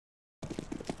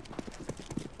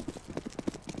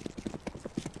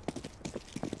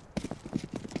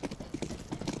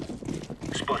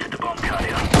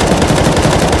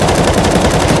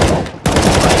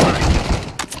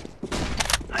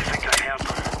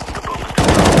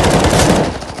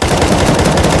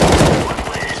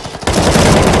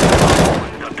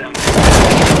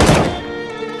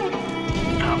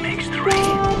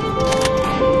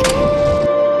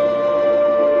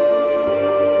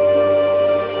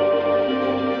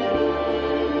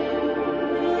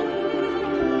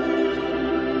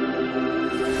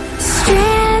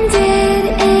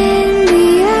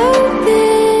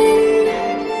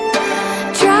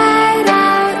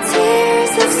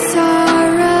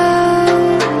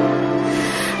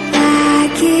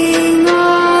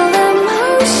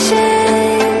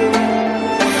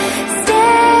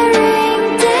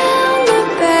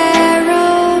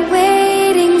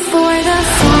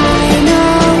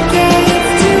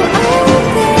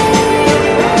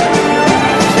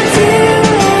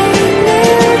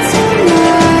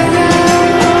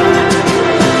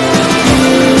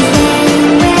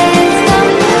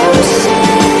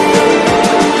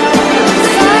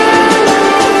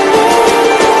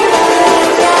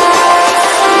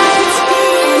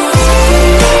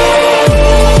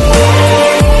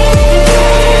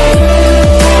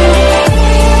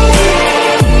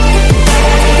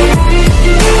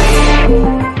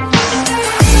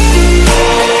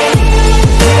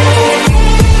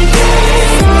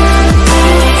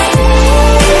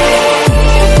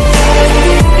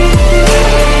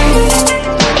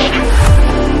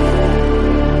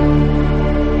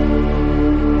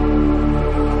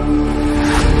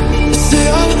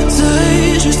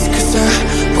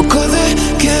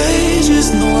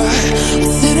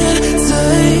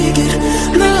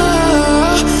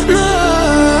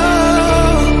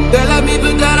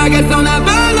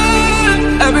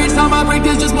time I break,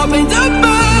 there's just more pain to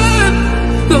burn.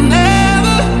 They'll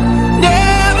never,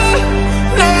 never,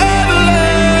 never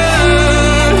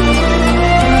learn.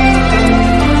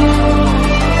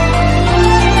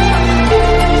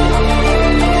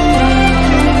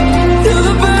 Till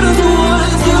the battle's won,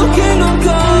 till kingdom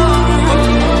come.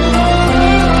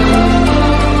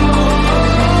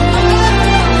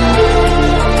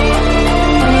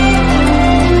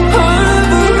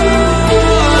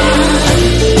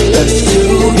 Let's do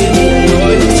it,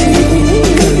 loyalty.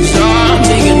 'Cause I'm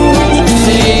taking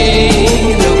royalty.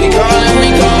 They'll be calling me,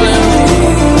 calling me.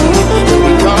 They'll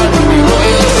be calling me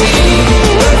royalty.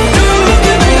 Let's do it,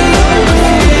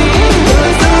 loyalty.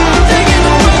 'Cause I'm taking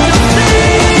royalty.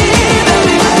 They'll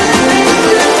be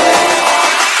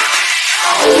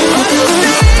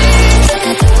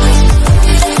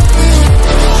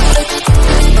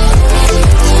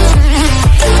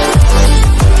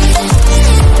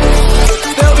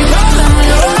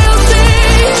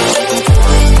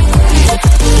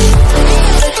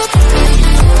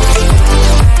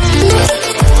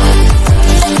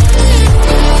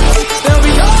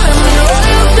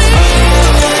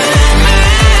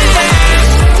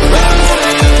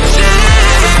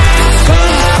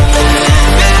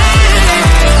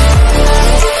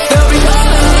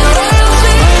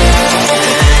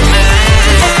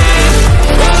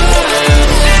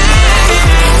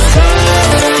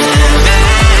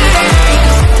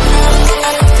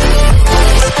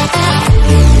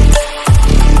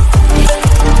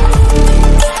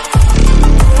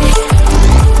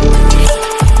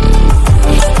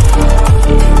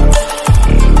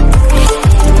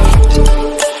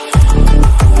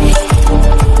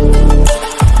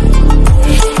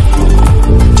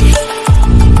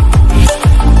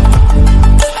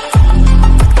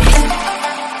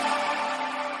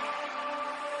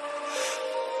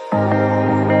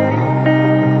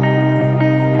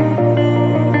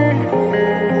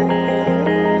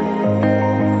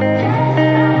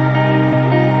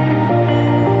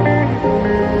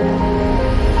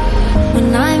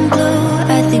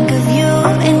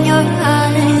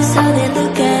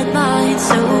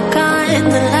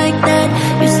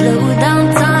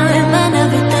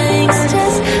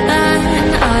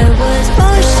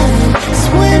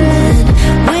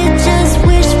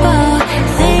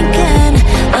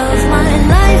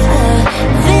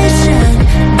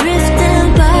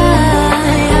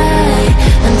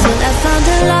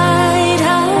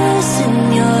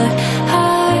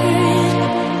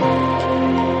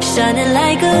shining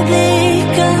like a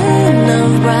beacon of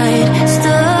bright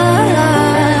stars.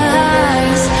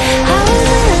 How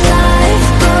will life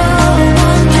go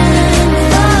wandering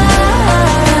far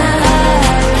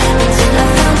until I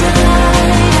found the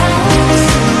lighthouse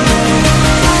in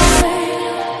your heart,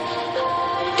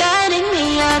 guiding me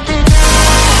out the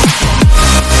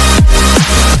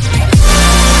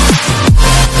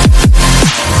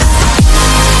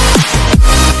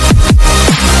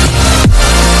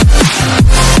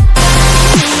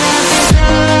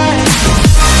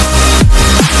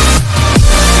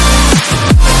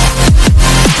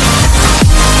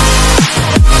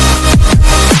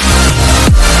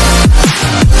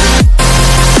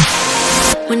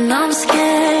when I'm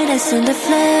scared, I send a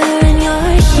flare and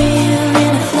you're here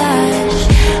in a flash.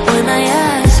 When I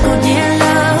ask, oh dear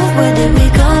love, where did we